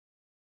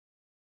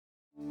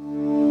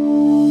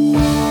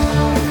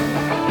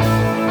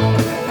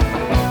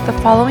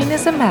following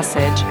is a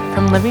message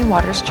from Living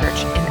Waters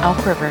Church in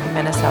Elk River,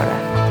 Minnesota.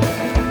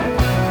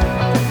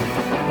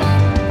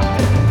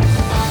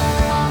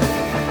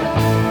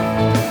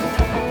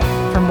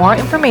 For more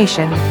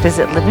information,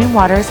 visit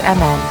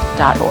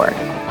livingwatersmn.org.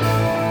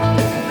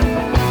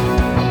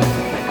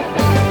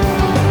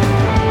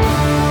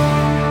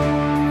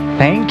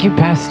 Thank you,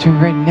 Pastor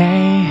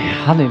Renee.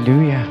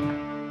 Hallelujah.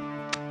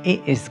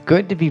 It is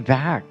good to be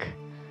back.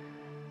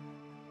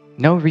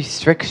 No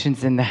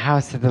restrictions in the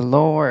house of the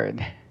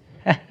Lord.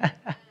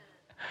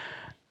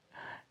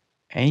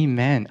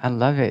 Amen. I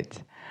love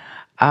it.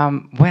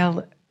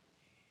 Well,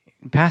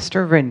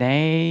 Pastor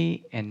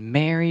Renee and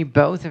Mary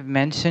both have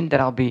mentioned that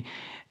I'll be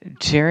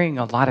sharing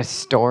a lot of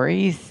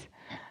stories.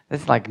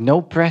 It's like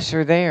no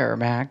pressure there,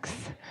 Max.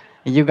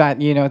 You got,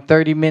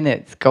 30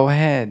 minutes. Go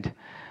ahead.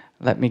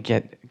 Let me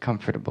get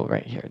comfortable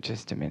right here.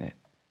 Just a minute.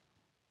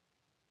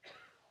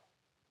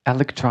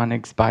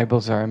 Electronics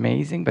Bibles are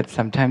amazing, but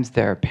sometimes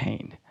they're a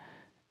pain.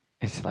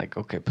 It's like,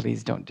 okay,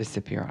 please don't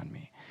disappear on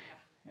me.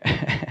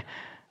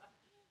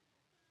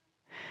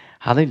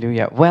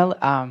 Hallelujah. Well,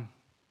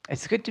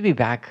 it's good to be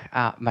back.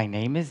 My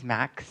name is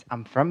Max.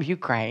 I'm from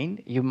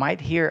Ukraine. You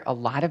might hear a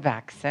lot of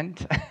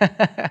accent,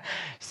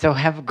 so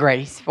have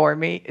grace for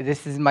me.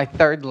 This is my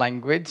third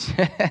language,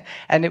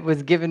 and it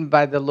was given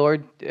by the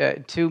Lord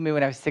to me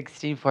when I was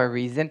 16 for a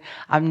reason.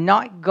 I'm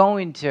not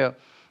going to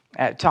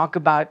talk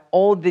about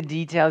all the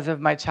details of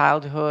my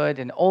childhood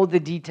and all the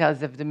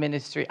details of the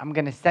ministry. I'm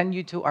going to send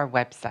you to our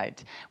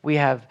website. We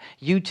have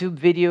YouTube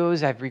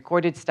videos. I've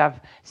recorded stuff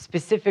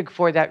specific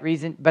for that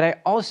reason. But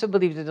I also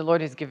believe that the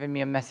Lord has given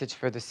me a message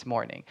for this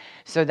morning.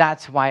 So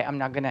that's why I'm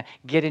not going to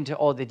get into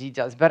all the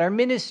details. But our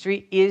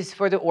ministry is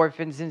for the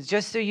orphans. And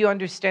just so you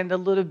understand a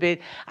little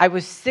bit, I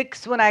was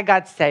 6 when I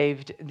got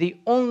saved, the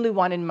only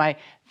one in my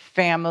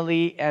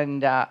family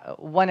and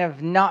one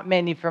of not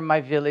many from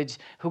my village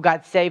who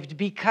got saved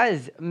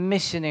because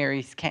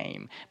missionaries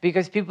came,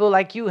 because people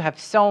like you have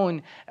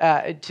sown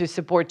to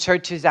support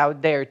churches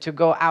out there, to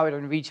go out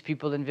and reach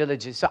people in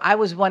villages. So I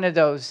was one of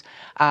those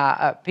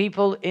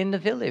people in the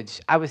village.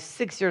 I was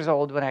 6 years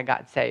old when I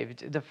got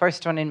saved, the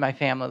first one in my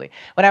family.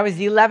 When I was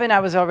 11,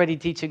 I was already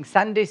teaching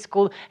Sunday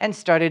school and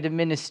started a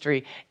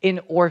ministry in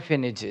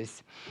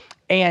orphanages.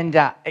 And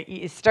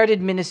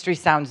started ministry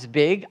sounds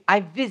big.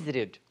 I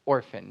visited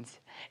orphans,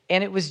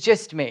 and it was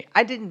just me.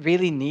 I didn't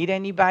really need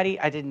anybody.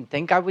 I didn't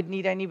think I would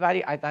need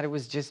anybody. I thought it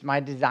was just my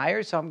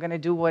desire, so I'm going to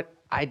do what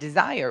I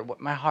desire, what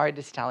my heart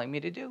is telling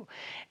me to do.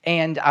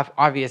 And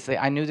obviously,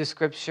 I knew the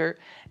scripture.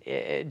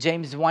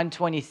 James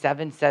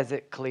 1:27 says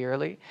it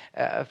clearly.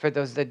 For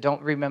those that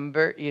don't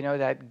remember,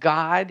 that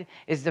God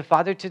is the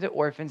father to the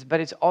orphans, but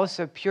it's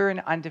also pure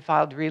and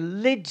undefiled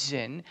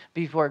religion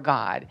before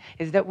God,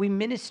 is that we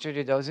minister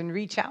to those and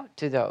reach out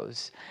to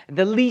those,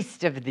 the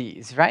least of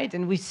these, right?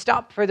 And we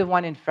stop for the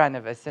one in front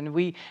of us, and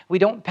we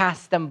don't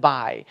pass them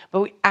by,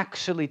 but we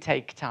actually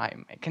take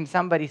time. Can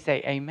somebody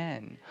say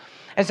amen?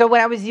 And so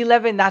when I was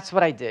 11, that's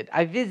what I did.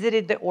 I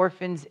visited the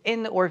orphans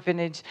in the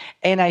orphanage,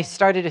 and I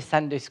started a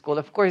Sunday school.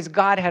 Of course,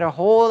 God had a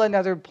whole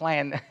another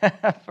plan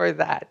for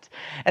that.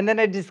 And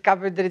then I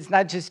discovered that it's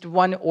not just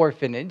one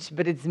orphanage,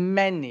 but it's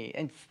many,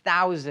 and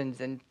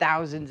thousands and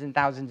thousands and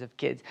thousands of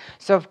kids.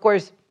 So, of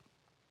course,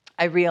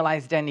 I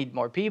realized I need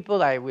more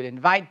people. I would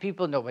invite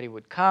people. Nobody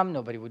would come.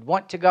 Nobody would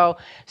want to go.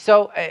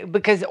 So,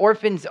 because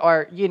orphans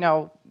are,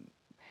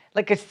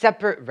 like a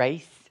separate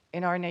race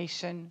in our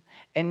nation,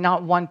 and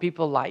not one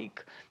people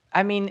like.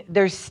 I mean,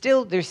 there's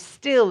still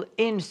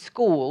in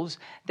schools,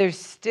 there's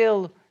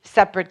still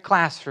separate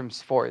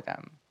classrooms for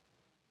them.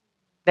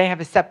 They have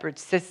a separate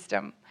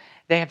system.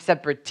 They have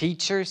separate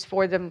teachers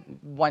for them,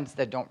 ones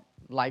that don't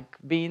like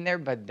being there,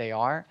 but they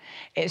are.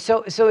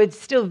 So it's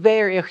still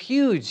a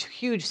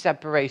huge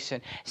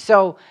separation.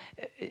 So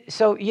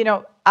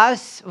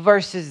us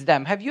versus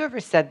them. Have you ever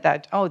said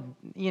that? Oh,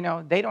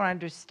 they don't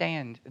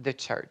understand the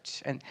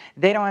church, and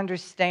they don't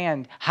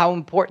understand how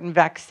important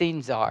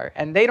vaccines are,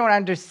 and they don't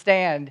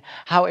understand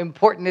how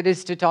important it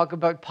is to talk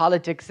about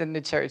politics in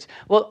the church.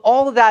 Well,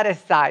 all that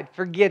aside,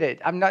 forget it.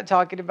 I'm not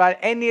talking about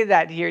any of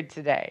that here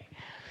today.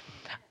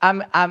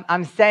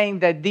 I'm saying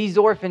that these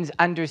orphans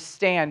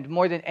understand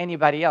more than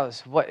anybody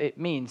else what it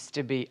means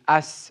to be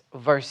us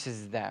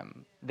versus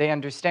them. They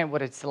understand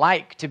what it's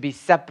like to be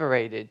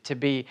separated, to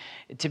be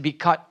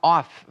cut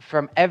off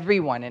from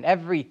everyone and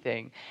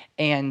everything,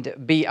 and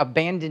be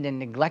abandoned and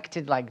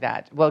neglected like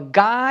that. Well,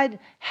 God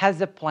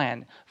has a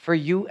plan for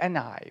you and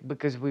I,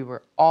 because we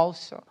were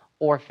also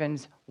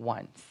orphans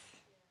once.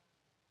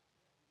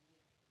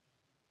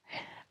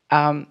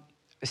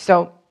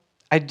 So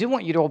I do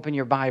want you to open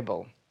your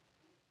Bible.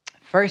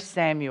 1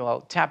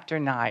 Samuel chapter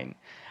 9.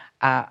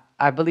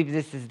 I believe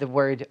this is the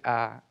word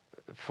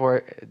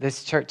for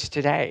this church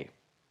today.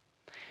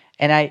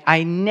 And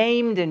I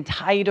named and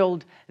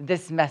titled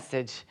this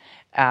message,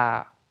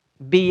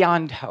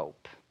 Beyond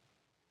Hope.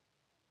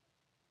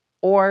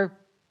 Or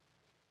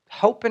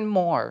Hope and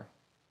More.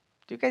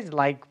 Do you guys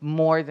like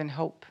more than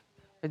hope?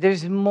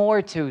 There's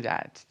more to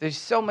that. There's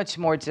so much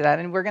more to that.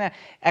 And we're going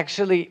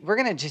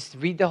to just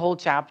read the whole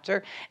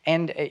chapter,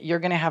 and you're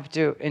going to have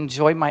to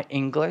enjoy my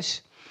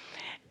English.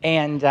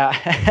 And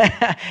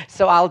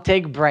so I'll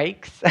take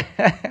breaks.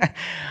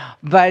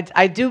 But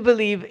I do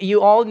believe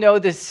you all know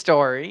this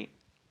story.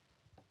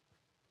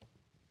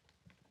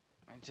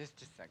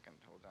 Just a second.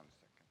 Hold on a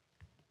second.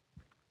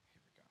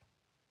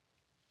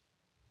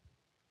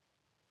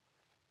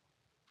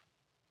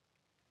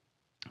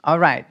 All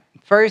right.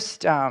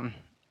 First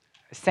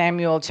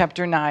Samuel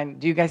chapter 9.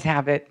 Do you guys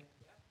have it?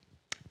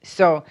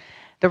 So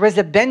there was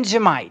a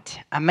Benjamite,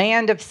 a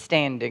man of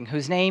standing,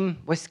 whose name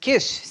was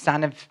Kish,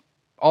 son of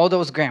all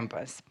those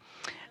grandpas.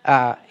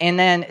 And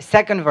then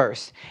second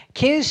verse.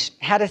 Kish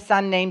had a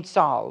son named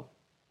Saul,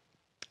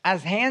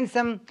 as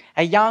handsome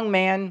a young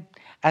man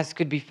as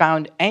could be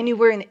found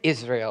anywhere in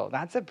Israel.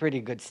 That's a pretty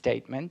good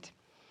statement.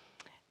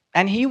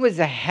 And he was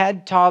a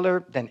head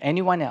taller than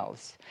anyone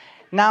else.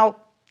 Now,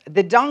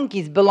 the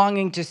donkeys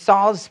belonging to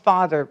Saul's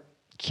father,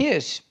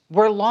 Kish,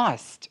 were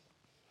lost.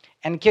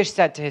 And Kish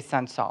said to his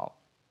son Saul,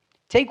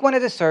 take one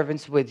of the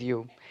servants with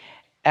you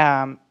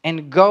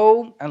and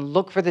go and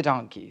look for the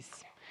donkeys.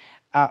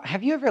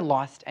 Have you ever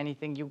lost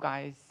anything, you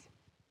guys?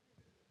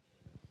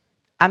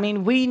 I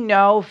mean, we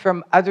know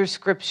from other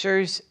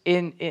scriptures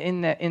in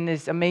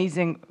this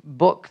amazing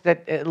book,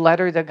 that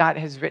letter that God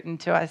has written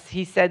to us,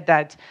 he said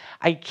that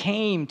I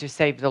came to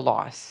save the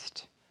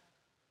lost.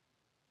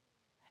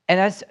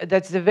 And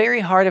that's the very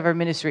heart of our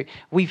ministry.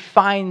 We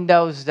find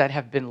those that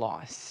have been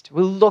lost.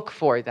 We look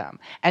for them.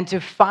 And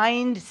to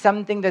find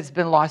something that's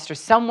been lost or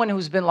someone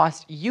who's been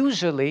lost,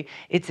 usually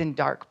it's in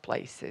dark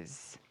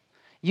places.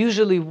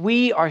 Usually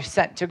we are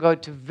sent to go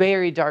to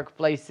very dark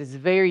places,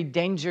 very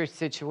dangerous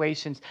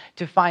situations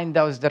to find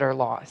those that are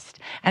lost.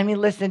 I mean,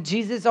 listen,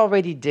 Jesus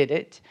already did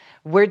it.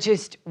 We're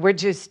just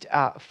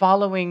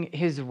following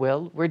his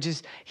will. We're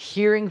just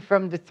hearing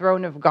from the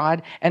throne of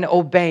God and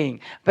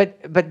obeying.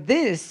 But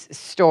this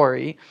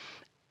story,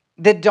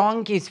 the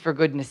donkeys, for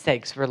goodness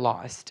sakes, were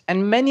lost.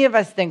 And many of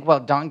us think,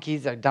 well,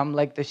 donkeys are dumb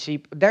like the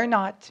sheep. They're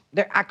not.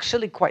 They're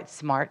actually quite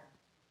smart.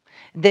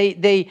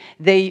 They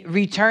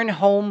return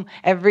home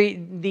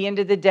the end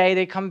of the day.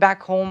 They come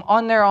back home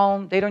on their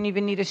own. They don't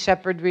even need a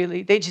shepherd,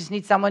 really. They just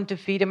need someone to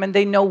feed them, and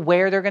they know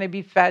where they're going to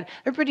be fed.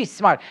 They're pretty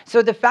smart.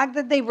 So the fact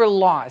that they were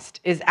lost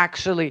is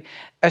actually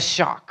a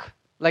shock.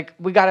 Like,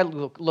 we got to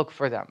look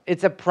for them.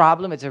 It's a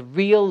problem. It's a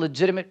real,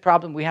 legitimate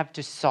problem. We have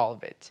to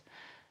solve it.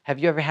 Have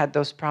you ever had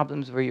those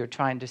problems where you're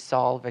trying to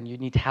solve and you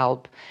need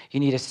help? You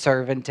need a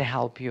servant to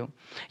help you.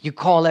 You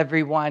call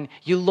everyone,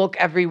 you look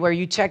everywhere,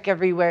 you check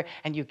everywhere,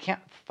 and you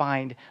can't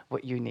find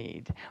what you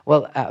need.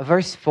 Well,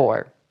 verse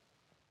 4.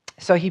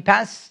 So he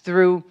passed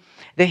through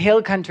the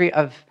hill country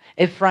of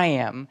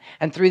Ephraim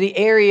and through the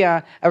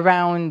area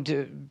around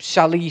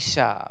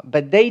Shalisha,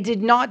 but they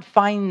did not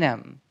find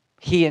them,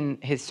 he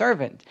and his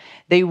servant.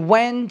 They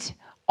went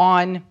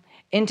on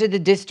into the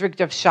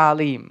district of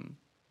Shalim,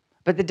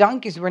 but the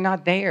donkeys were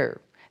not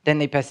there. Then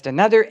they passed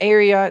another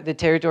area, the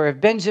territory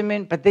of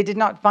Benjamin, but they did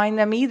not find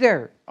them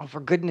either. Oh, for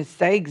goodness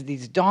sakes,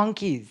 these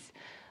donkeys.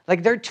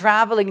 Like, they're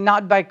traveling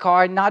not by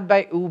car, not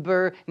by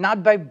Uber,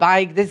 not by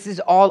bike. This is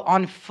all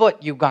on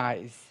foot, you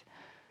guys.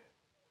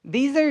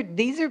 These are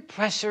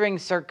pressuring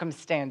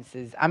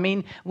circumstances. I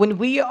mean, when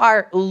we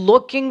are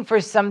looking for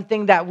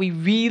something that we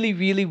really,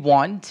 really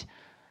want,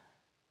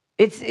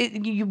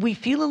 we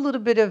feel a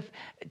little bit of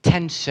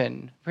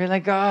tension. We're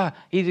like,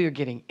 either you're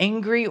getting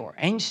angry or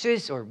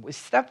anxious, or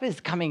stuff is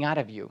coming out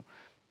of you.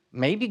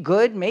 Maybe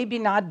good, maybe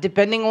not,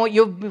 depending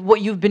on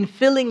what you've been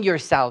filling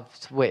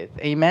yourselves with.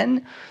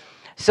 Amen?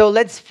 So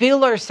let's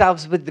fill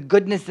ourselves with the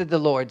goodness of the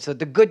Lord, so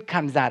the good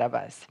comes out of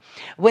us.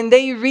 When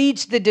they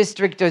reached the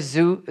district of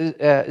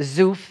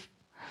Zuph,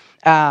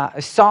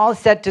 Saul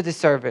said to the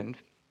servant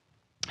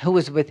who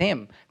was with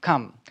him,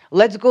 come,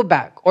 let's go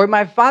back, or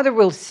my father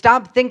will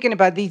stop thinking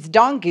about these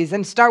donkeys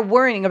and start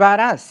worrying about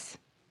us.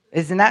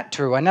 Isn't that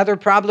true? Another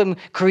problem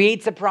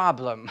creates a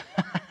problem.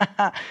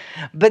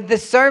 But the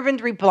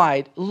servant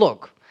replied,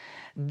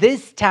 in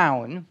this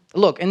town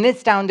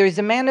there's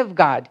a man of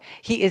God.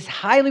 He is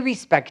highly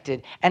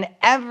respected, and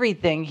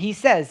everything he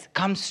says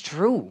comes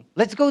true.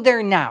 Let's go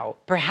there now.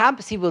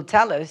 Perhaps he will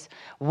tell us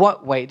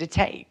what way to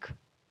take.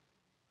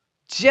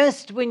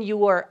 Just when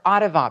you are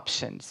out of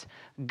options,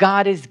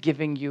 God is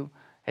giving you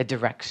a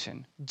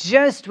direction.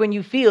 Just when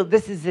you feel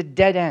this is a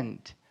dead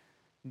end,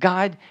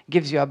 God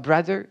gives you a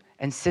brother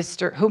and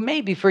sister who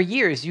maybe for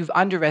years you've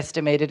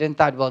underestimated and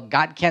thought, well,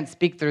 God can't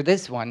speak through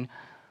this one.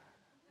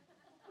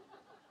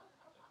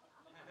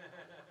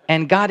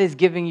 And God is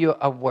giving you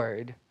a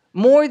word.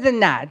 More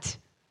than that,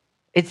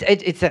 it's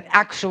an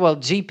actual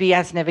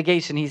GPS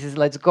navigation. He says,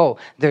 let's go.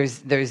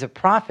 There's a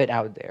prophet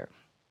out there.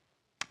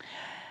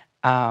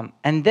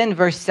 And then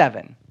verse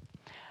 7,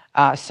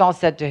 Saul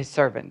said to his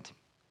servant,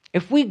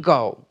 if we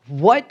go,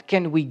 what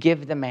can we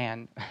give the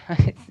man?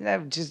 Isn't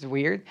that just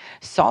weird?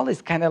 Saul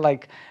is kind of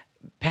like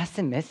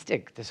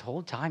pessimistic this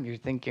whole time. You're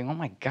thinking, oh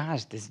my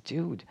gosh, this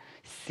dude,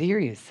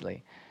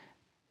 seriously.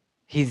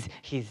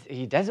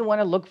 He doesn't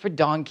want to look for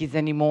donkeys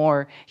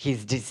anymore.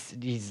 He's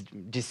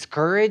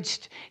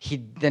discouraged.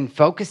 He then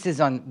focuses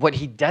on what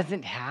he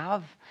doesn't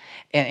have.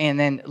 And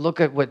then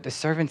look at what the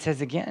servant says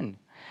again.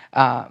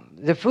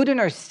 The food in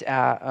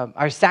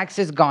our sacks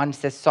is gone,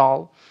 says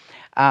Saul.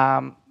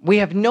 We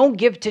have no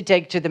gift to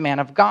take to the man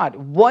of God.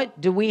 What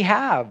do we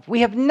have?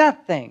 We have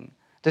nothing.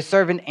 The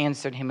servant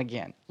answered him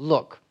again.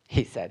 Look,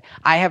 he said,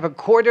 I have a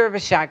quarter of a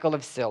shekel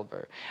of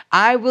silver.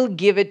 I will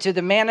give it to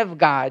the man of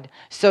God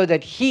so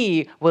that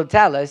he will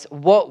tell us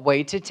what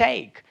way to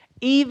take.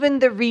 Even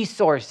the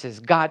resources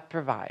God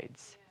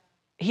provides.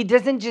 He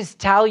doesn't just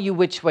tell you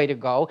which way to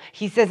go.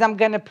 He says, I'm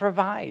going to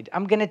provide.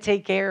 I'm going to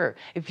take care.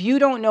 If you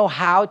don't know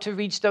how to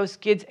reach those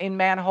kids in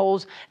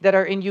manholes that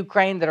are in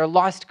Ukraine, that are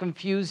lost,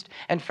 confused,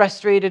 and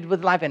frustrated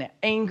with life and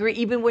angry,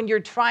 even when you're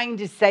trying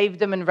to save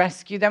them and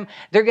rescue them,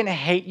 they're going to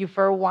hate you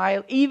for a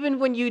while. Even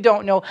when you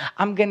don't know,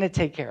 I'm going to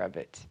take care of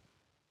it.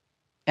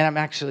 And I'm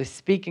actually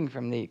speaking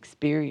from the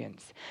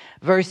experience.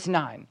 Verse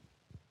 9.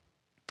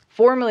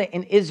 Formerly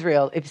in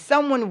Israel, if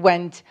someone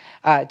went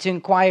to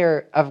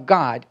inquire of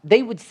God,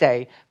 they would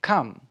say,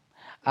 come,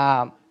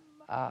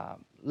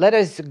 let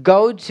us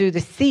go to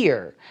the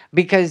seer,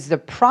 because the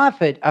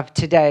prophet of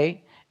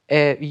today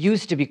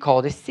used to be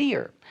called a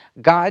seer.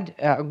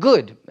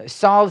 Good.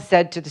 Saul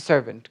said to the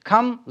servant,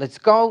 come, let's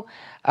go.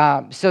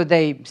 So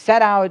they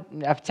set out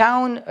of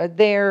town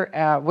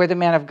there where the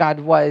man of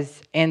God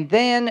was. And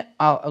then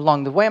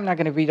along the way, I'm not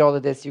going to read all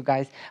of this, you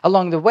guys.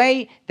 Along the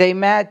way, they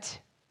met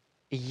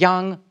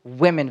young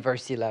women,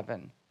 verse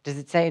 11. Does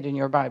it say it in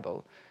your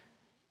Bible?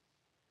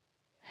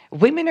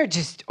 Women are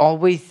just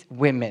always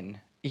women.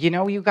 You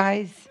know, you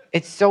guys,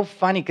 it's so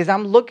funny because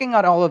I'm looking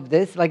at all of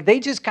this, like they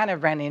just kind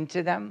of ran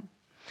into them.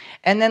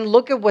 And then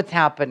look at what's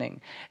happening.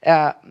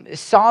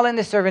 Saul and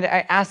the servant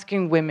are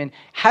asking women,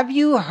 have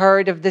you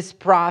heard of this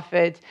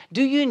prophet?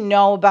 Do you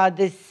know about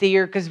this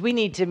seer? Because we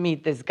need to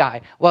meet this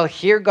guy. Well,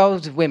 here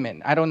goes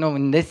women. I don't know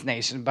in this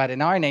nation, but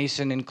in our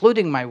nation,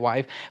 including my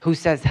wife, who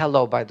says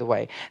hello, by the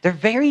way. They're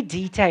very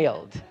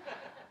detailed.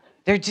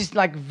 They're just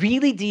like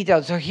really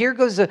detailed. So here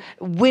goes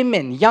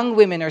women, young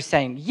women are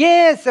saying,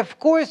 yes, of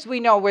course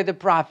we know where the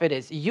prophet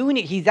is.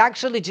 He's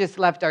actually just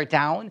left our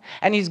town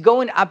and he's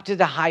going up to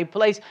the high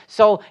place.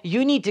 So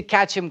you need to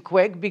catch him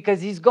quick because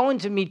he's going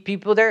to meet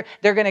people there.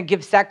 They're going to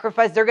give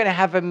sacrifice. They're going to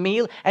have a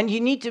meal. And you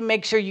need to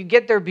make sure you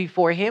get there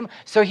before him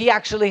so he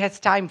actually has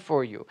time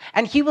for you.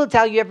 And he will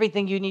tell you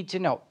everything you need to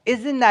know.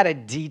 Isn't that a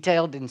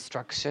detailed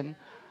instruction?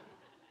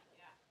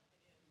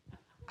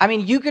 I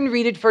mean, you can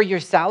read it for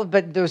yourself,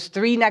 but those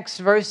 3 next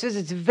verses,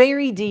 it's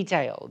very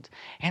detailed.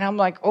 And I'm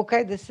like,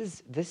 okay, this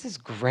is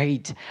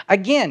great.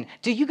 Again,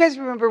 do you guys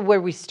remember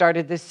where we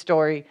started this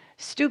story?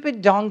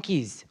 Stupid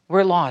donkeys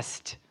were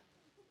lost.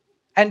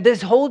 And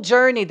this whole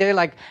journey, they're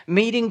like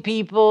meeting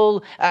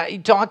people,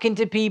 talking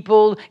to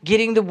people,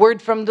 getting the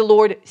word from the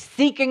Lord,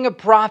 seeking a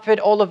prophet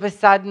all of a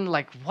sudden.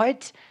 Like,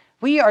 what?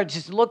 We are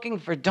just looking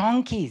for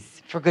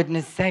donkeys, for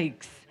goodness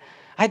sakes.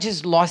 I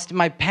just lost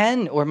my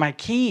pen or my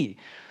key.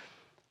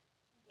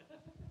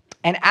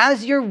 And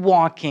as you're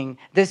walking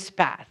this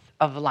path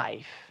of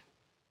life,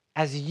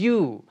 as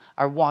you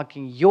are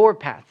walking your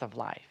path of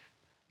life,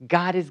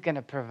 God is going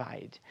to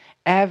provide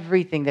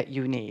everything that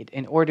you need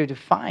in order to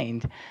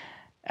find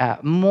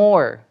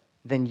more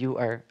than you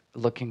are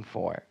looking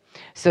for.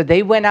 So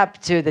they went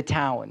up to the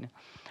town,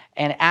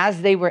 and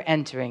as they were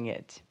entering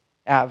it,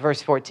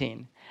 verse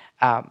 14,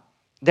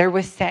 there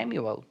was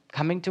Samuel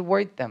coming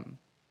toward them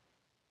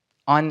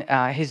on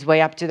his way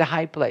up to the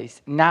high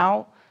place.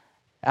 Now,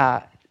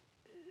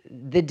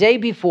 the day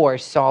before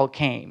Saul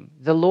came,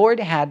 the Lord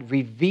had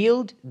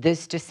revealed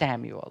this to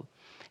Samuel.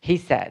 He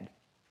said,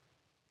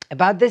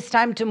 about this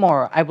time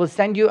tomorrow, I will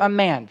send you a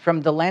man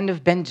from the land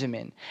of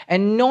Benjamin.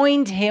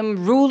 Anoint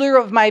him ruler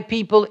of my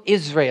people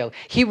Israel.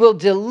 He will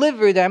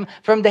deliver them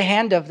from the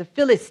hand of the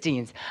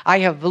Philistines. I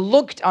have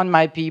looked on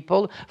my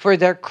people, for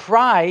their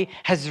cry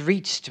has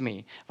reached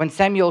me. When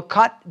Samuel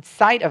caught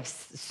sight of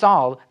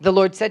Saul, the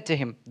Lord said to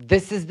him,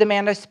 this is the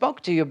man I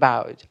spoke to you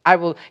about.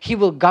 He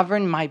will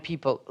govern my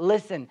people.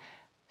 Listen,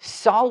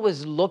 Saul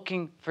was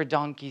looking for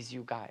donkeys,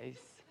 you guys.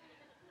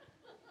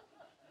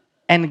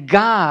 And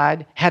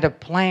God had a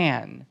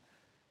plan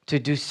to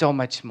do so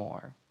much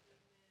more.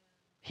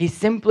 He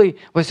simply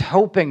was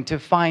hoping to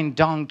find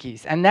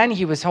donkeys. And then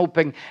he was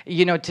hoping,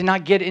 to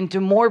not get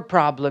into more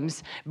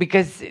problems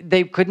because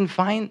they couldn't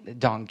find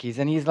donkeys.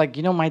 And he's like,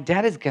 my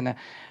dad is going to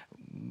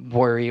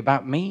worry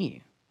about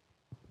me.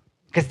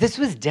 Because this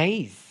was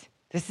days.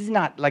 This is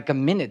not like a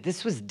minute.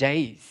 This was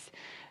days.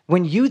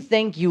 When you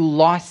think you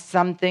lost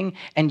something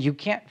and you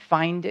can't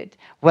find it,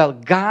 well,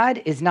 God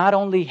is not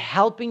only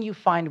helping you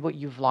find what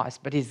you've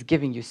lost, but he's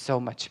giving you so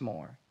much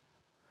more.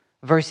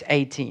 Verse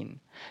 18,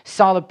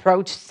 Saul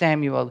approached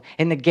Samuel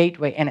in the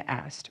gateway and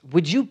asked,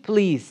 would you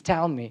please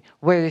tell me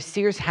where the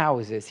seer's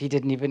house is? He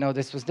didn't even know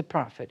this was the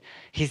prophet.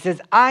 He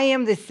says, I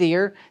am the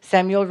seer,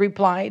 Samuel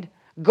replied.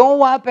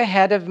 Go up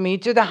ahead of me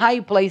to the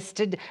high place,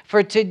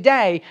 for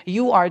today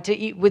you are to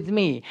eat with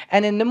me.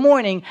 And in the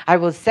morning I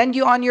will send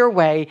you on your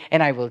way,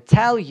 and I will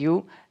tell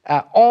you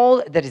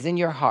all that is in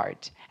your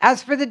heart.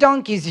 As for the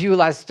donkeys you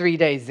lost 3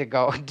 days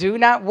ago, do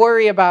not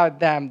worry about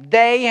them.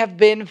 They have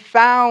been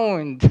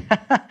found.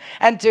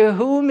 And to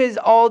whom is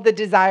all the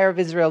desire of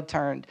Israel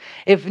turned,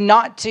 if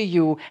not to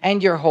you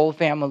and your whole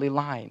family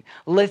line?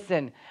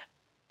 Listen,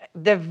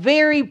 the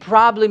very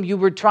problem you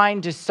were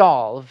trying to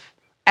solve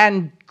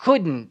and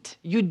couldn't,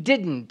 you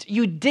didn't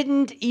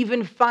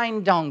even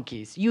find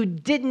donkeys. You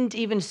didn't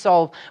even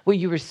solve what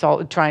you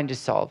were trying to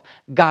solve.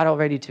 God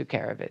already took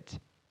care of it.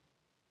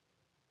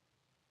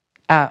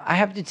 I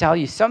have to tell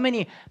you, so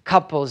many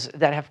couples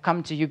that have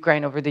come to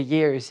Ukraine over the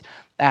years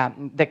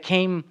that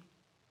came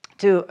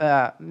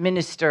to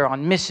minister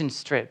on mission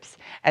trips,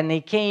 and they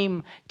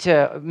came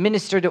to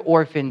minister to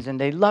orphans, and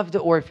they loved the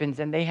orphans,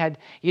 and they had,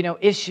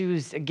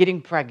 issues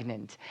getting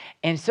pregnant.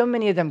 And so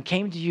many of them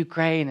came to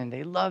Ukraine, and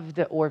they loved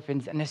the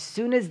orphans. And as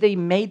soon as they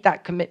made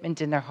that commitment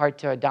in their heart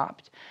to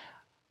adopt,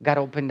 God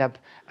opened up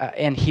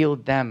and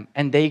healed them,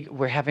 and they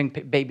were having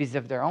babies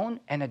of their own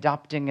and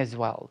adopting as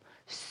well.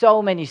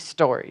 So many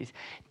stories.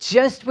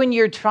 Just when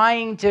you're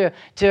trying to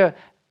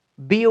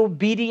be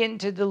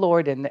obedient to the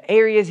Lord in the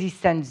areas He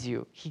sends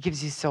you, He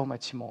gives you so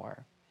much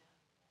more.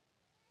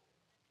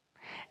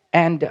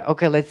 And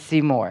okay, let's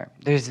see more.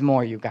 There's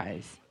more, you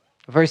guys.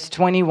 Verse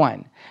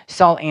 21,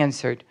 Saul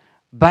answered,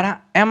 but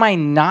am I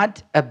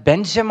not a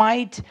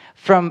Benjamite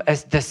from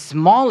the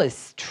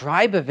smallest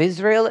tribe of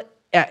Israel?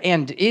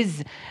 And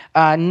is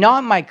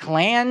not my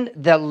clan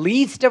the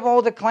least of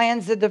all the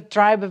clans of the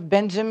tribe of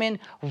Benjamin?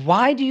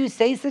 Why do you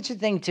say such a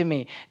thing to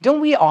me?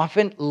 Don't we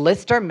often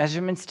list our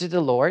measurements to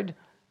the Lord?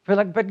 We're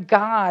like, but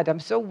God, I'm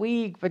so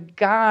weak. But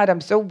God,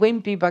 I'm so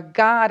wimpy. But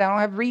God, I don't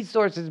have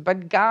resources.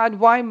 But God,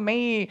 why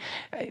me?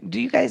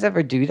 Do you guys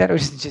ever do that, or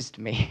is it just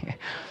me?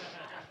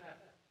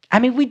 I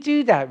mean, we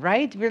do that,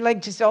 right? We're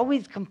like just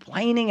always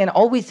complaining and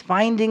always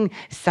finding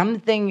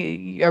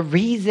something, a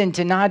reason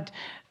to not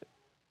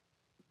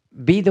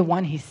be the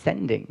one He's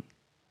sending.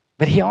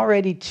 But He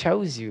already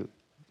chose you.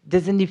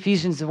 Doesn't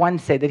Ephesians 1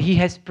 say that He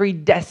has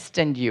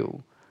predestined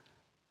you?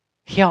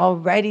 He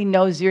already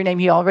knows your name.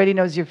 He already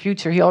knows your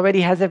future. He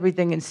already has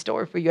everything in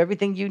store for you,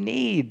 everything you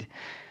need.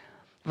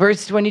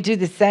 Verse 22,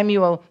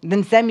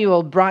 then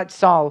Samuel brought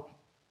Saul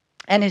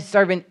and his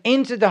servant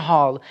into the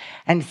hall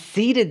and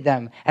seated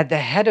them at the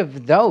head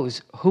of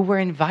those who were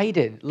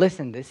invited.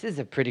 Listen, this is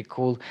a pretty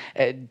cool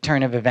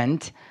turn of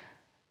event.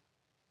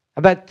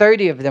 About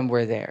 30 of them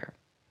were there.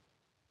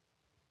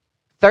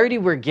 30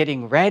 were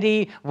getting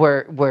ready,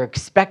 were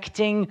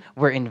expecting,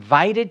 were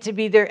invited to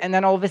be there, and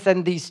then all of a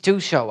sudden these two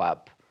show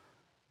up.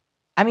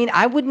 I mean,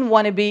 I wouldn't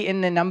want to be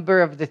in the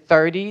number of the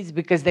 30s,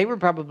 because they were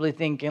probably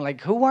thinking,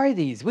 like, who are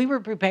these? We were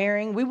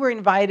preparing, we were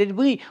invited,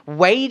 we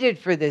waited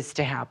for this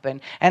to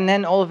happen, and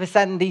then all of a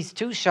sudden these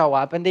two show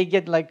up and they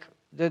get like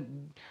the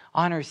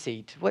honor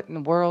seat. What in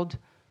the world?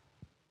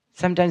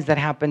 Sometimes that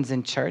happens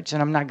in church,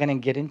 and I'm not going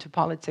to get into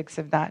politics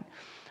of that.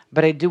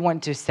 But I do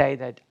want to say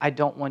that I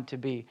don't want to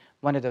be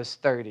one of those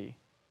 30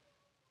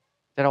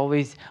 that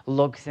always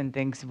looks and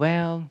thinks,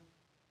 well,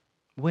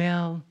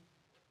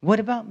 what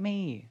about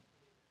me?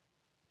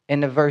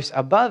 In the verse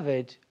above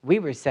it, we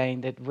were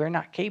saying that we're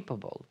not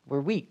capable.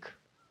 We're weak.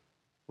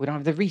 We don't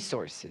have the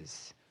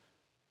resources.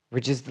 We're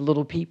just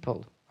little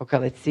people. Okay,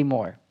 let's see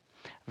more.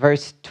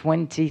 Verse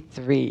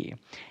 23,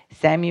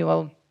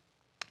 Samuel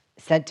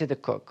said to the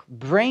cook,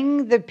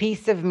 bring the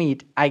piece of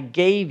meat I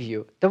gave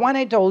you, the one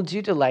I told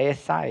you to lay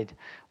aside.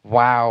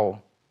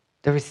 Wow,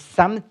 there was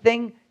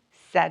something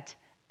set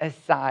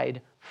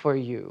aside for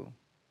you.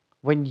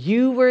 When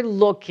you were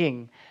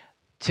looking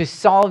to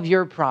solve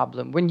your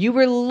problem, when you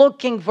were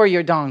looking for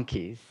your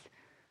donkeys,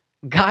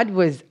 God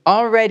was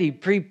already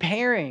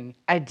preparing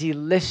a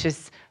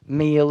delicious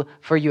meal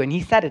for you, and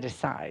He set it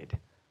aside.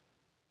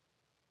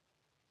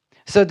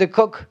 So the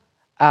cook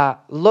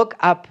looked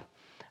up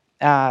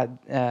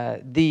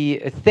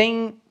the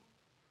thing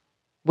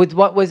with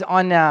what was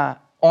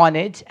on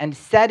it and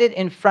set it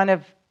in front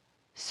of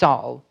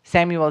Saul.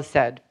 Samuel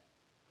said,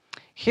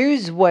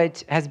 here's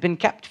what has been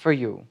kept for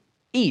you.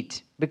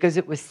 Eat, because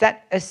it was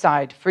set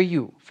aside for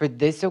you for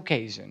this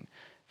occasion.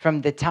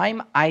 From the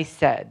time I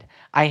said,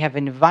 I have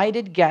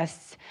invited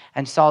guests,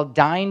 and Saul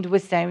dined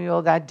with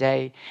Samuel that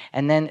day.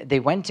 And then they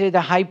went to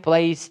the high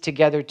place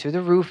together, to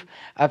the roof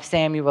of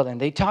Samuel,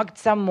 and they talked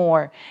some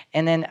more.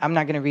 And then I'm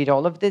not going to read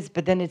all of this,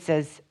 but then it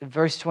says,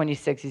 verse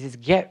 26, he says,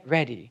 get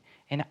ready,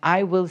 and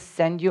I will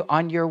send you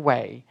on your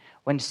way.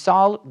 When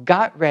Saul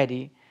got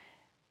ready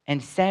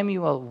and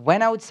Samuel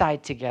went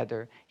outside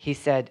together, he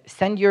said,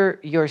 send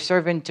your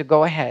servant to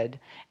go ahead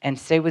and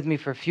stay with me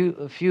for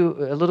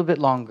a little bit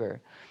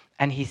longer.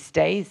 And he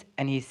stays,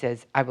 and he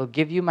says, I will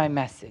give you my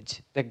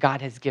message that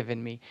God has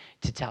given me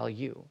to tell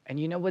you. And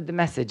you know what the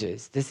message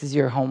is? This is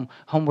your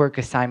homework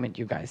assignment,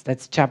 you guys.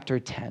 That's chapter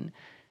 10.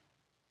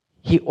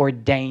 He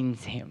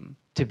ordains him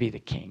to be the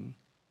king,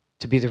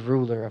 to be the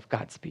ruler of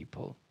God's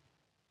people.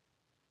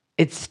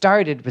 It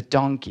started with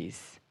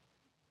donkeys.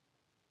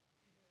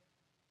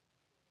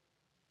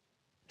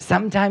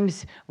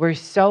 Sometimes we're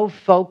so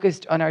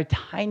focused on our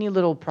tiny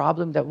little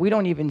problem that we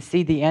don't even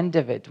see the end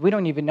of it. We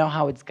don't even know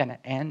how it's going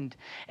to end.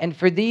 And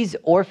for these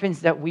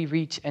orphans that we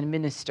reach and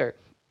minister,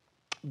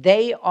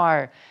 they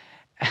are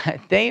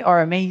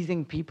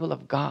amazing people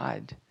of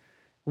God.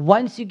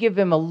 Once you give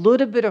them a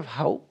little bit of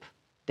hope,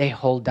 they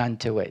hold on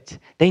to it.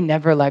 They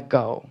never let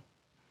go.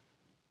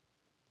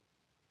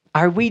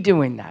 Are we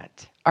doing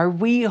that? Are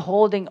we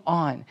holding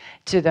on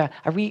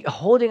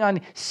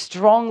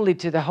strongly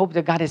to the hope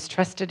that God has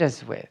trusted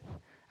us with?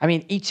 I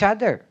mean, each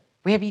other.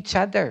 We have each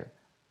other.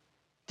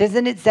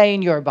 Doesn't it say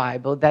in your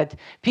Bible that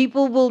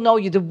people will know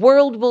you, the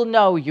world will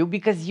know you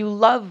because you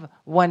love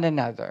one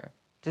another?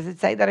 Does it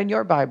say that in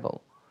your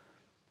Bible?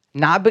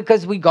 Not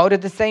because we go to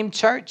the same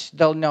church,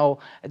 they'll know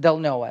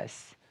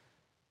us.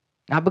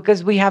 Not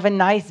because we have a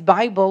nice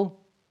Bible.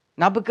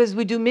 Not because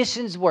we do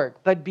missions work,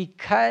 but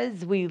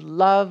because we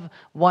love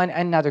one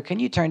another. Can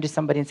you turn to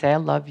somebody and say, I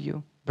love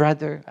you,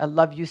 brother. I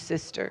love you,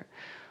 sister.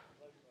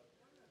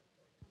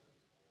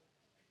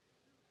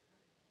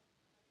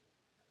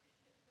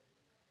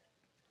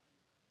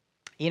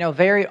 You know,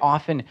 very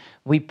often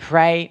we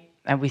pray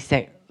and we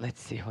say, let's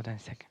see, hold on a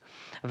second.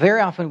 Very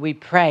often we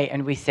pray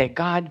and we say,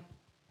 God,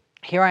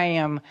 here I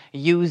am,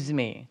 use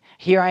me.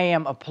 Here I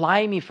am,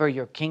 apply me for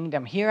your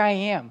kingdom. Here I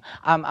am,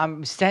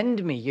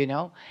 send me, you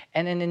know.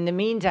 And then in the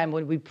meantime,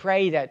 when we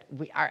pray that,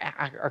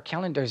 our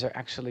calendars are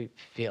actually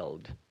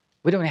filled.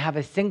 We don't have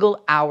a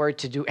single hour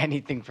to do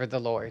anything for the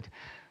Lord.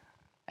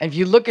 And if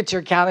you look at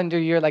your calendar,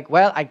 you're like,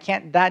 well, I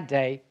can't that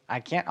day. I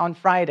can't on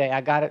Friday.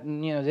 I got it,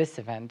 this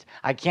event.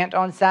 I can't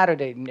on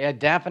Saturday.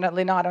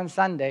 Definitely not on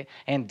Sunday.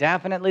 And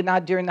definitely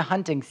not during the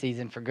hunting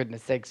season, for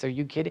goodness sakes. Are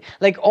you kidding?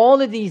 Like all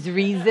of these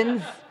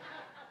reasons.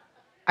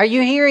 Are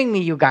you hearing me,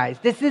 you guys?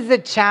 This is a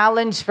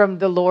challenge from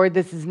the Lord.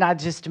 This is not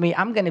just me.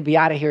 I'm going to be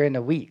out of here in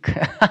a week.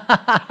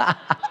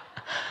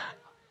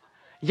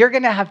 You're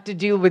going to have to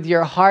deal with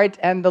your heart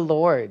and the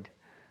Lord.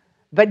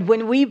 But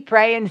when we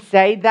pray and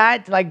say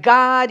that, like,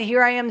 God,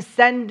 here I am,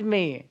 send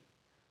me.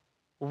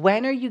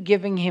 When are you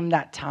giving him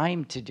that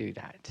time to do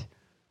that?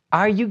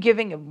 Are you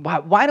giving,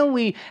 why don't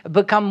we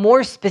become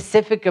more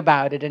specific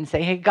about it and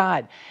say, hey,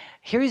 God,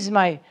 here's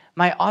my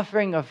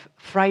offering of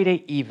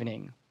Friday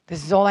evening.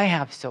 This is all I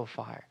have so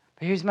far.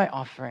 But here's my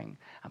offering.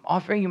 I'm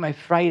offering you my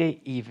Friday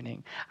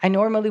evening. I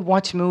normally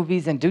watch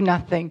movies and do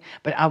nothing,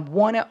 but I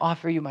want to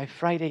offer you my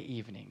Friday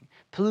evening.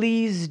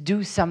 Please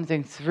do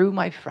something through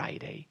my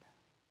Friday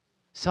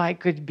so I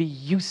could be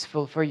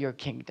useful for your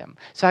kingdom,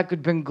 so I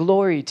could bring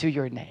glory to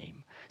your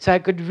name, so I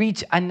could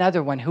reach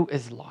another one who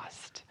is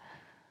lost.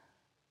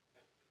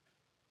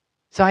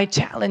 So I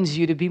challenge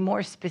you to be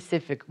more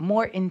specific,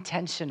 more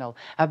intentional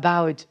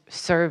about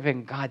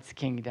serving God's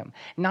kingdom.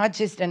 Not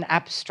just in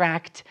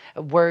abstract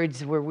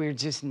words where we're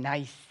just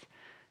nice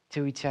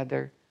to each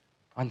other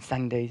on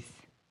Sundays.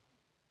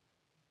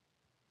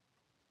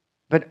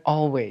 But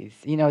always,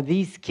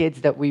 these kids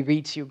that we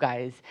reach, you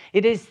guys,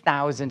 it is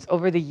thousands.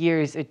 Over the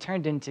years, it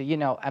turned into,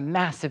 a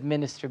massive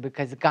ministry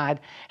because God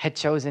had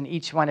chosen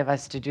each one of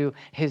us to do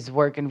his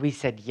work, and we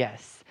said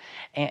yes.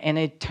 And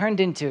it turned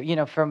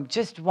into, from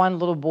just one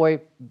little boy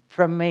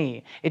from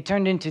me, it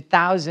turned into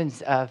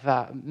thousands of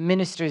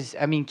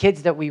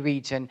kids that we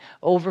reach, and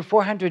over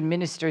 400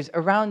 ministers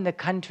around the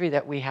country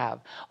that we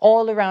have.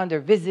 All around,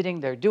 they're visiting,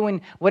 they're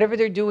doing whatever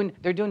they're doing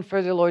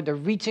for the Lord. They're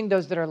reaching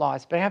those that are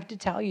lost. But I have to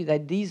tell you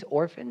that these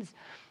orphans,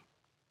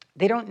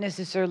 they don't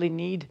necessarily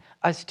need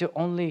us to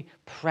only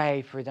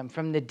pray for them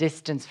from the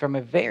distance from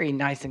a very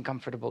nice and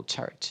comfortable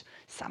church.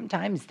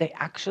 Sometimes they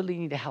actually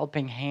need a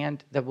helping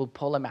hand that will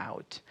pull them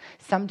out.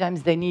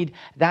 Sometimes they need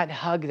that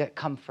hug that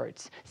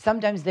comforts.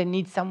 Sometimes they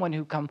need someone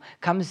who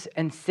comes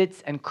and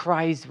sits and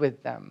cries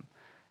with them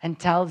and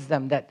tells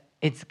them that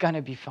it's going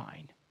to be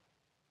fine.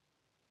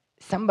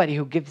 Somebody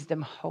who gives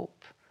them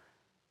hope.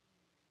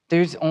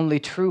 There's only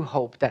true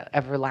hope that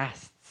ever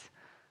lasts.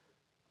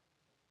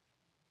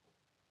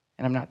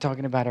 And I'm not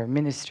talking about our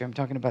ministry. I'm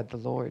talking about the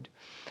Lord.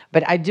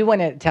 But I do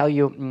want to tell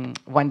you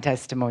one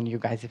testimony, you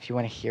guys, if you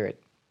want to hear it.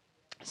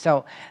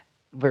 So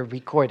we're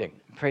recording.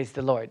 Praise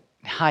the Lord.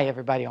 Hi,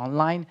 everybody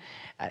online.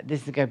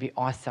 This is going to be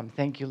awesome.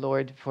 Thank you,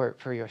 Lord,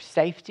 for your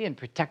safety and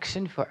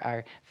protection for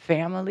our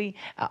family.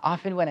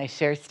 Often when I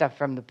share stuff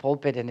from the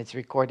pulpit and it's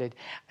recorded,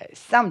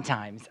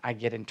 sometimes I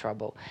get in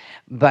trouble.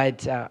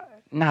 But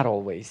not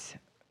always.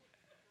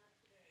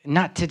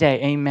 Not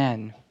today.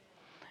 Amen.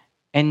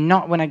 And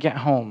not when I get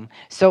home.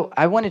 So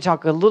I want to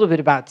talk a little bit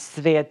about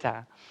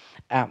Sveta.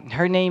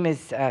 Her name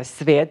is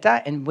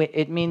Sveta, and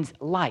it means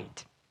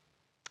light.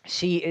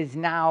 She is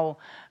now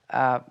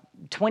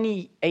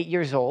 28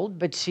 years old,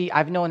 but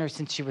I've known her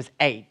since she was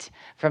 8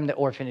 from the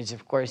orphanage,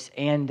 of course.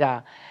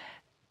 And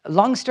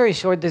long story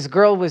short, this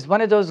girl was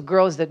one of those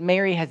girls that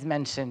Mary has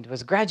mentioned,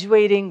 was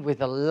graduating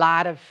with a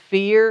lot of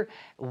fear,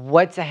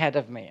 what's ahead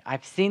of me.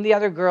 I've seen the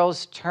other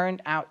girls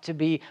turn out to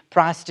be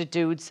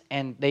prostitutes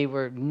and they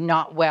were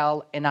not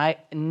well, and I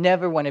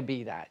never want to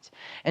be that.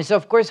 And so,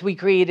 of course, we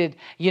created,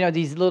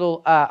 these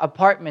little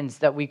apartments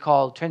that we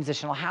call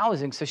transitional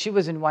housing. So she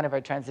was in one of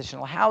our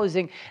transitional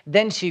housing.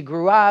 Then she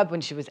grew up.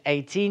 When she was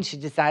 18, she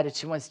decided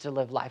she wants to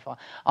live life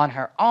on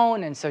her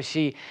own. And so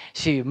she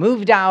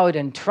moved out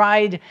and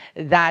tried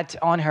that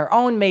on her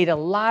own, made a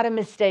lot of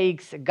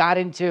mistakes, got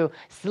into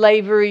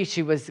slavery.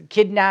 She was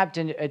kidnapped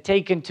and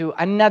taken to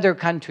another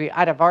country,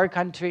 out of our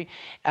country,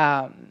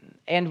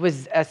 and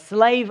was a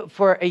slave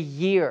for a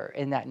year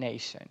in that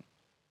nation.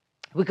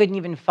 We couldn't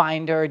even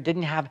find her,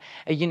 didn't have,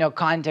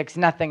 context,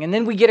 nothing. And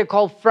then we get a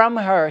call from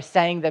her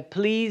saying that,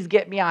 please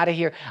get me out of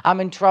here. I'm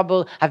in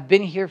trouble. I've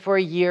been here for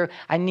a year.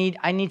 I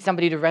need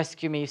somebody to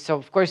rescue me. So,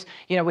 of course,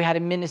 we had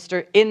a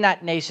minister in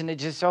that nation. It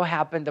just so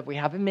happened that we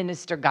have a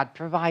minister, God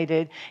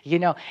provided,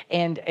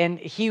 and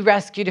he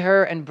rescued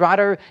her and brought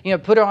her,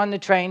 put her on the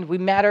train. We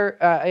met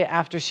her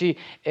after she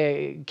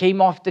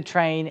came off the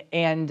train,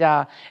 and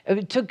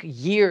it took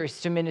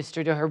years to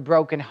minister to her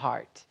broken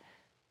heart.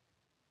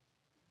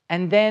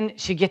 And then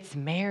she gets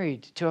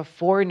married to a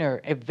foreigner,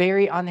 a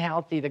very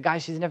unhealthy, the guy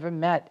she's never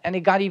met. And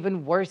it got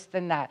even worse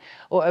than that.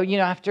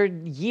 After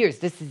years,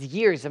 this is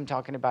years I'm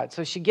talking about.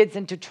 So she gets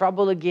into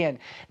trouble again.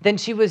 Then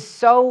she was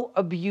so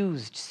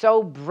abused,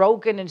 so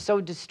broken, and so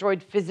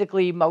destroyed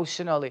physically,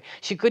 emotionally.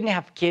 She couldn't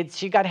have kids.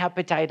 She got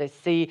hepatitis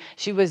C.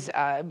 She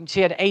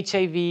had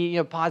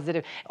HIV,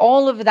 positive.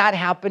 All of that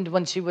happened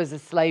when she was a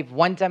slave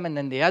one time, and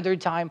then the other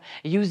time,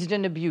 used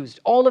and abused.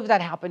 All of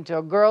that happened to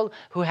a girl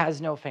who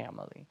has no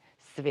family.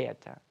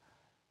 Sveta.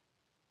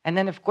 And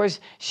then, of course,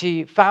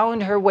 she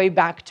found her way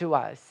back to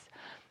us.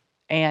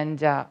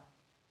 And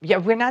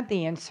we're not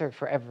the answer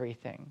for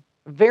everything.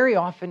 Very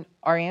often,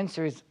 our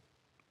answer is,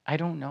 I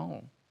don't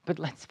know, but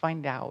let's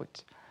find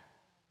out.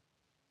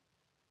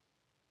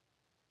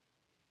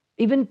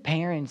 Even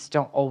parents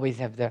don't always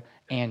have the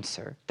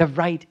answer, the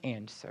right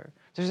answer.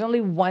 There's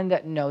only one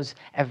that knows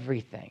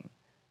everything.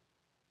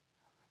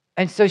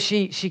 And so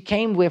she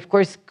came, we, of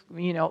course,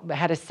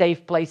 had a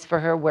safe place for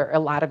her where a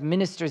lot of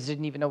ministers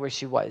didn't even know where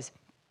she was.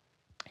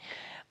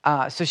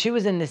 So she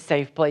was in this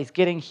safe place,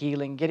 getting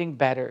healing, getting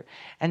better.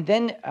 And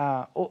then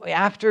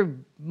after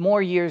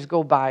more years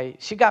go by,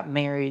 she got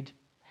married.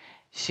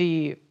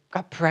 She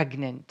got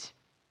pregnant.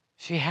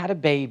 She had a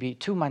baby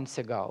 2 months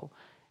ago.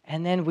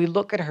 And then we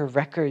look at her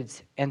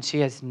records, and she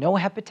has no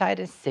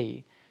hepatitis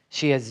C.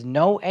 She has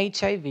no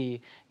HIV,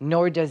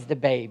 nor does the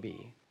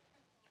baby.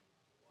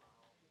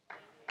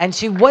 And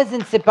she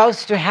wasn't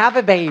supposed to have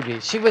a baby.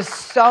 She was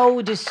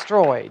so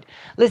destroyed.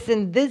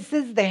 Listen, this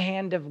is the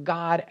hand of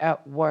God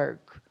at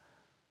work.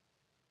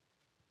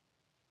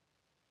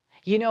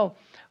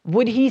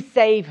 Would he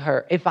save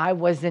her if I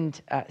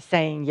wasn't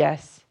saying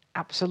yes?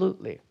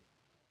 Absolutely.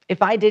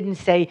 If I didn't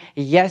say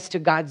yes to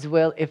God's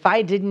will, if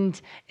I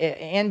didn't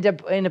end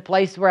up in a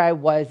place where I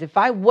was, if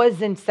I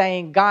wasn't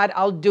saying, God,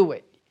 I'll do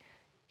it,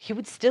 he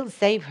would still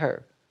save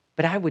her,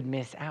 but I would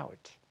miss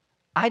out.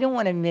 I don't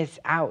want to miss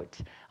out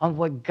on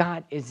what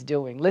God is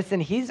doing. Listen,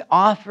 he's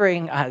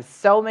offering us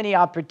so many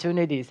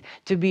opportunities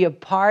to be a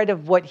part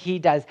of what he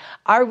does.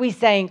 Are we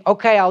saying,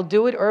 okay, I'll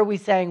do it? Or are we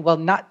saying, well,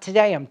 not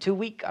today. I'm too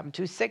weak. I'm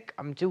too sick.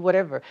 I'm too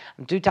whatever.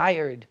 I'm too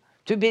tired,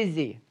 too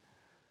busy.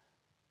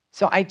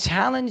 So I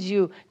challenge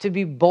you to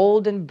be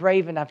bold and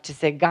brave enough to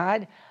say,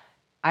 God,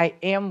 I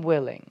am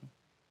willing.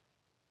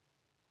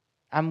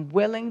 I'm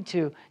willing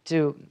to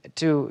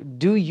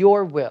do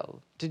your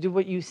will, to do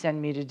what you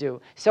send me to do.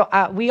 So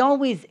we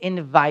always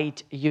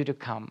invite you to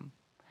come.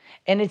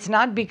 And it's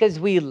not because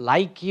we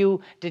like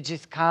you to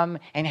just come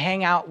and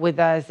hang out with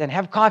us and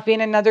have coffee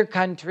in another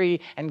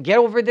country and get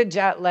over the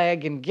jet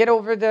lag and get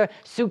over the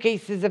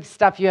suitcases of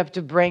stuff you have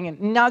to bring. And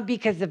not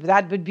because of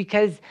that, but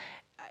because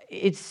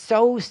it's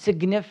so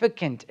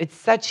significant. It's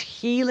such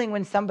healing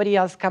when somebody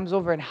else comes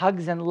over and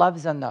hugs and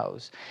loves on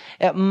those.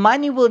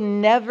 Money will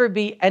never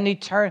be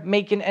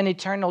making an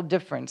eternal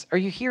difference. Are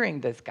you hearing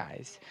this,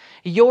 guys?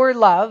 Your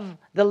love,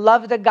 the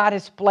love that God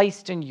has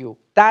placed in you,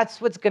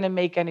 that's what's going to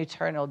make an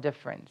eternal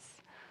difference.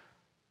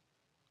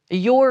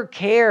 Your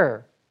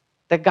care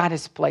that God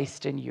has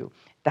placed in you,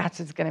 that's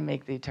what's going to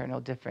make the eternal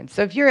difference.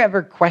 So if you're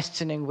ever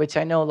questioning, which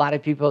I know a lot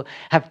of people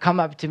have come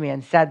up to me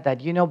and said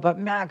that, but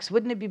Max,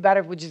 wouldn't it be better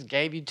if we just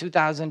gave you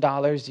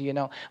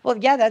 $2,000, Well,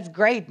 yeah, that's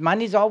great.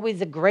 Money's always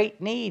a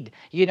great need.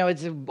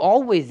 It's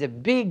always a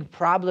big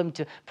problem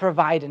to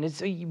provide, and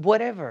it's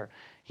whatever.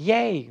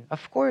 Yay,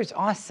 of course,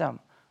 awesome.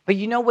 But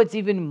you know what's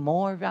even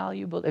more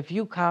valuable? If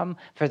you come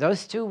for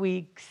those 2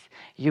 weeks,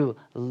 you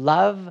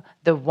love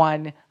the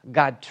one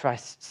God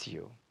trusts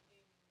you.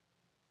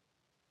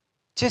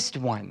 Just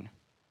one.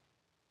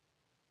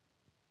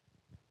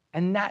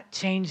 And that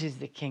changes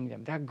the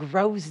kingdom. That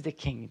grows the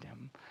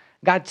kingdom.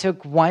 God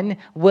took one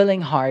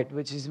willing heart,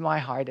 which is my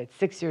heart at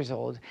 6 years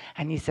old,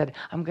 and he said,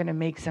 I'm going to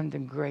make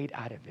something great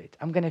out of it.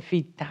 I'm going to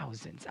feed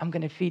thousands. I'm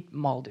going to feed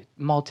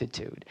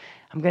multitude.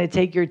 I'm going to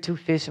take your 2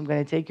 fish. I'm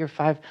going to take your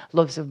 5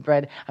 loaves of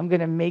bread. I'm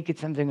going to make it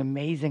something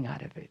amazing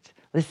out of it.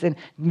 Listen,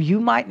 you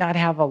might not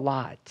have a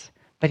lot,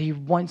 but He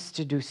wants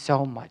to do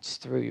so much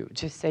through you.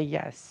 Just say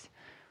yes.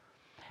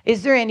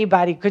 Is there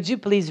anybody, could you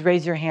please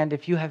raise your hand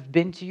if you have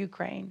been to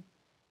Ukraine?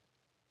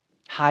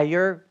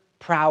 Higher,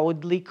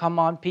 proudly, come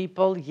on,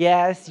 people.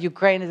 Yes,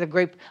 Ukraine is a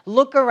great,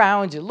 look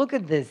around you. Look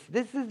at this.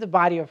 This is the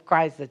body of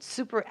Christ that's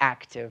super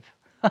active.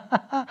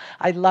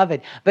 I love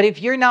it. But if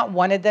you're not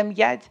one of them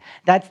yet,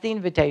 that's the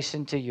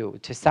invitation to you.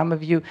 To some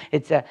of you,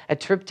 it's a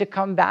trip to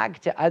come back.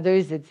 To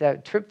others, it's a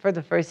trip for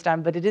the first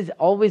time. But it is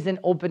always an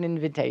open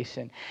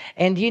invitation.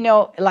 And,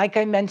 like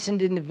I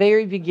mentioned in the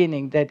very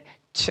beginning, that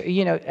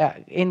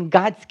in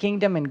God's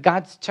kingdom, in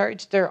God's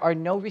church, there are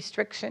no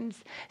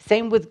restrictions.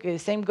 Same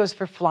goes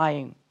for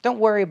flying. Don't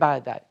worry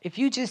about that. If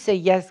you just say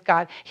yes,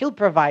 God, He'll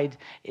provide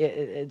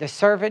the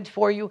servant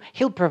for you.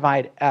 He'll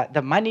provide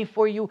the money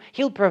for you.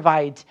 He'll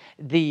provide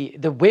the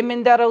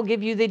women that'll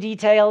give you the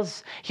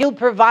details. He'll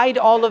provide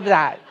all of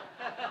that.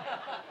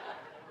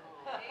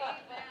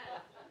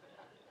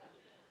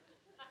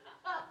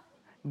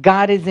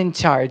 God is in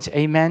charge.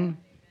 Amen.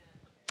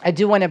 I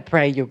do want to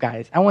pray, you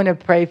guys. I want to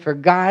pray for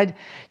God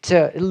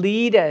to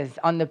lead us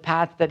on the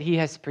path that He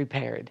has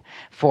prepared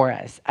for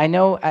us. I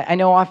know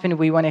often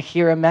we want to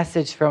hear a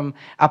message from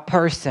a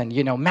person,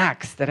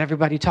 Max, that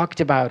everybody talked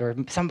about or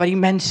somebody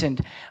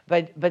mentioned.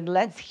 But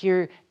let's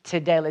hear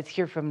today, let's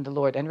hear from the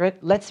Lord and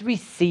let's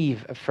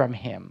receive from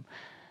Him.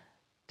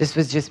 This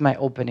was just my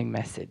opening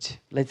message.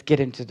 Let's get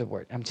into the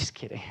Word. I'm just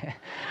kidding.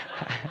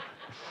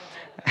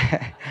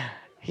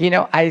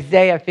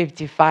 Isaiah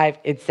 55,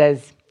 it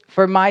says,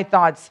 "For my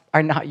thoughts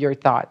are not your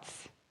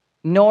thoughts,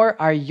 nor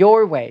are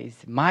your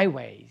ways my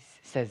ways,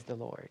 says the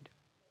Lord."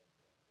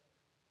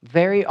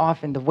 Very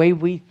often, the way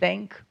we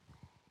think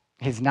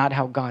is not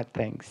how God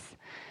thinks.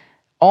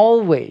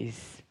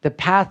 Always, the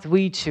path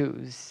we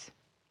choose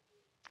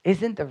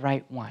isn't the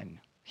right one.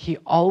 He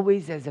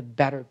always has a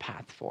better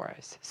path for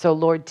us. So,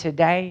 Lord,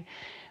 today,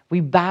 we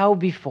bow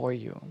before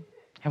you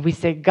and we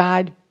say,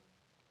 God,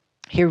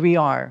 here we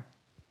are.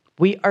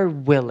 We are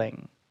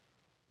willing.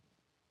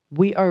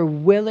 We are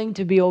willing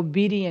to be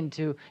obedient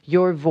to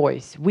your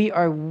voice. We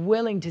are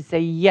willing to say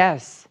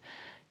yes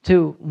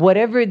to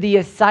whatever the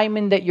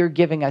assignment that you're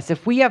giving us.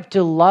 If we have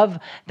to love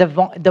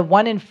the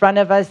one in front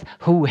of us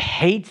who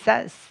hates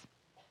us,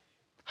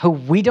 who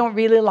we don't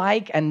really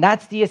like, and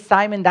that's the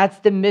assignment, that's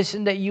the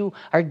mission that you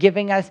are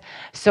giving us,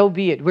 so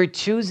be it. We're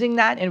choosing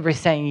that and we're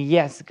saying,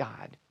 yes,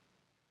 God.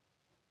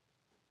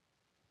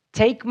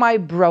 Take my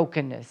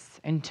brokenness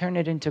and turn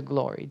it into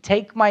glory.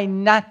 Take my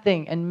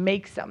nothing and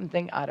make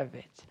something out of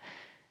it.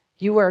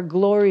 You are a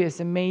glorious,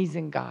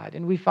 amazing God.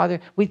 And Father,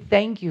 we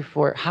thank you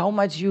for how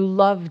much you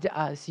loved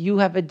us. You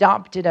have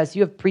adopted us.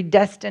 You have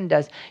predestined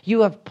us.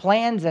 You have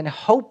plans and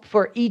hope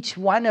for each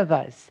one of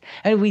us.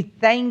 And we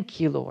thank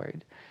you,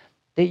 Lord,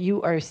 that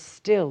you are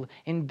still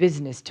in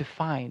business to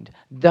find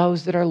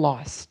those that are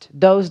lost,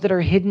 those that are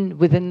hidden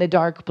within the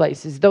dark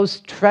places, those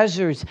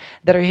treasures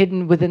that are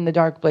hidden within the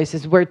dark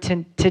places, where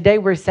today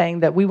we're saying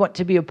that we want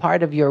to be a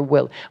part of your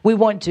will. We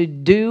want to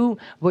do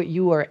what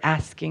you are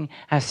asking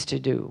us to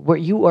do,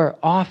 what you are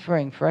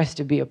offering for us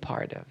to be a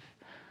part of.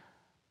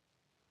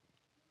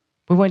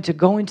 We want to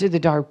go into the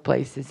dark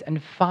places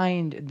and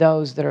find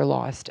those that are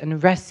lost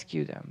and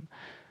rescue them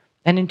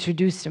and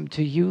introduce them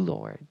to you,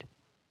 Lord.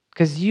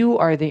 Because you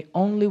are the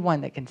only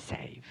one that can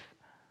save.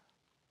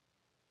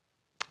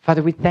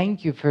 Father, we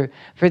thank you for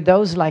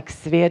those like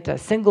Sveta,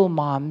 single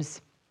moms,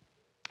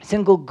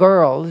 single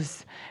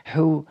girls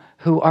who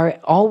are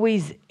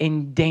always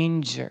in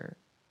danger.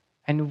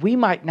 And we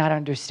might not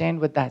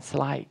understand what that's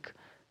like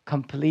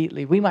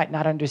completely. We might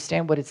not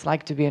understand what it's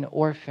like to be an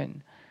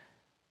orphan.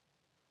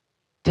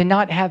 To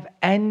not have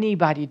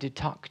anybody to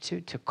talk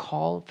to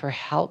call for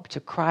help, to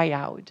cry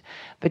out.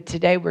 But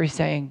today we're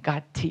saying,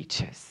 God,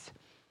 teach us.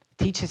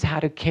 Teach us how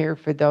to care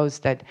for those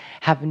that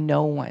have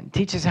no one.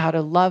 Teach us how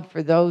to love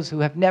for those who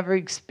have never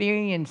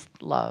experienced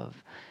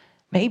love.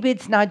 Maybe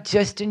it's not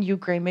just in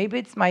Ukraine. Maybe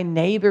it's my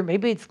neighbor.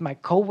 Maybe it's my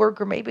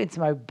coworker. Maybe it's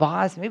my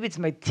boss. Maybe it's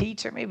my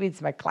teacher. Maybe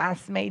it's my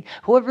classmate.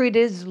 Whoever it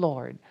is,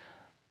 Lord.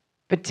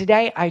 But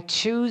today I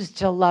choose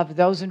to love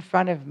those in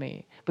front of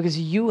me because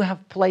you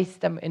have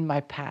placed them in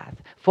my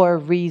path for a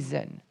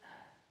reason.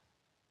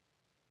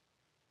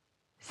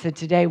 So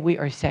today we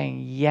are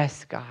saying,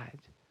 yes, God.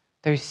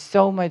 There's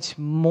so much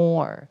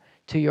more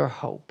to your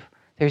hope.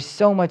 There's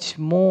so much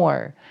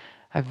more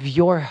of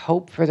your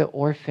hope for the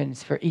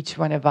orphans, for each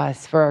one of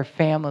us, for our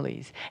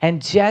families.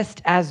 And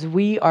just as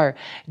we are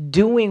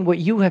doing what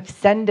you have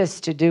sent us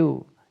to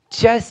do,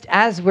 just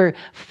as we're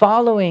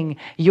following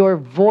your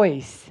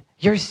voice,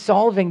 you're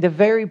solving the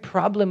very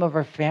problem of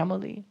our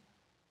family.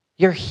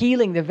 You're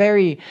healing the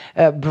very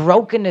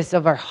brokenness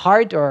of our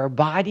heart or our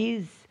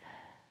bodies.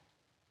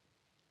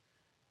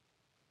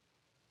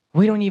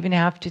 We don't even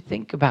have to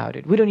think about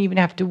it. We don't even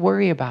have to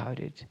worry about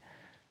it.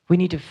 We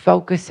need to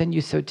focus on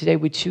you. So today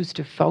we choose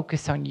to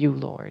focus on you,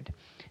 Lord.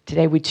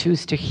 Today we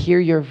choose to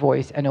hear your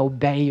voice and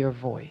obey your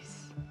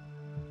voice.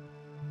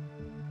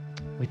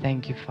 We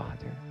thank you,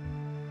 Father.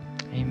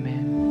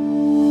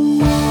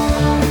 Amen.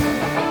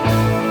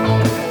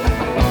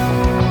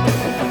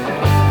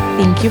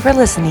 Thank you for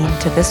listening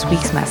to this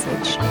week's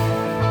message.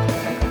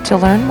 To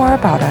learn more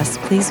about us,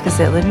 please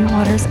visit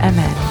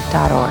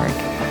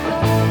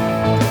livingwatersmn.org.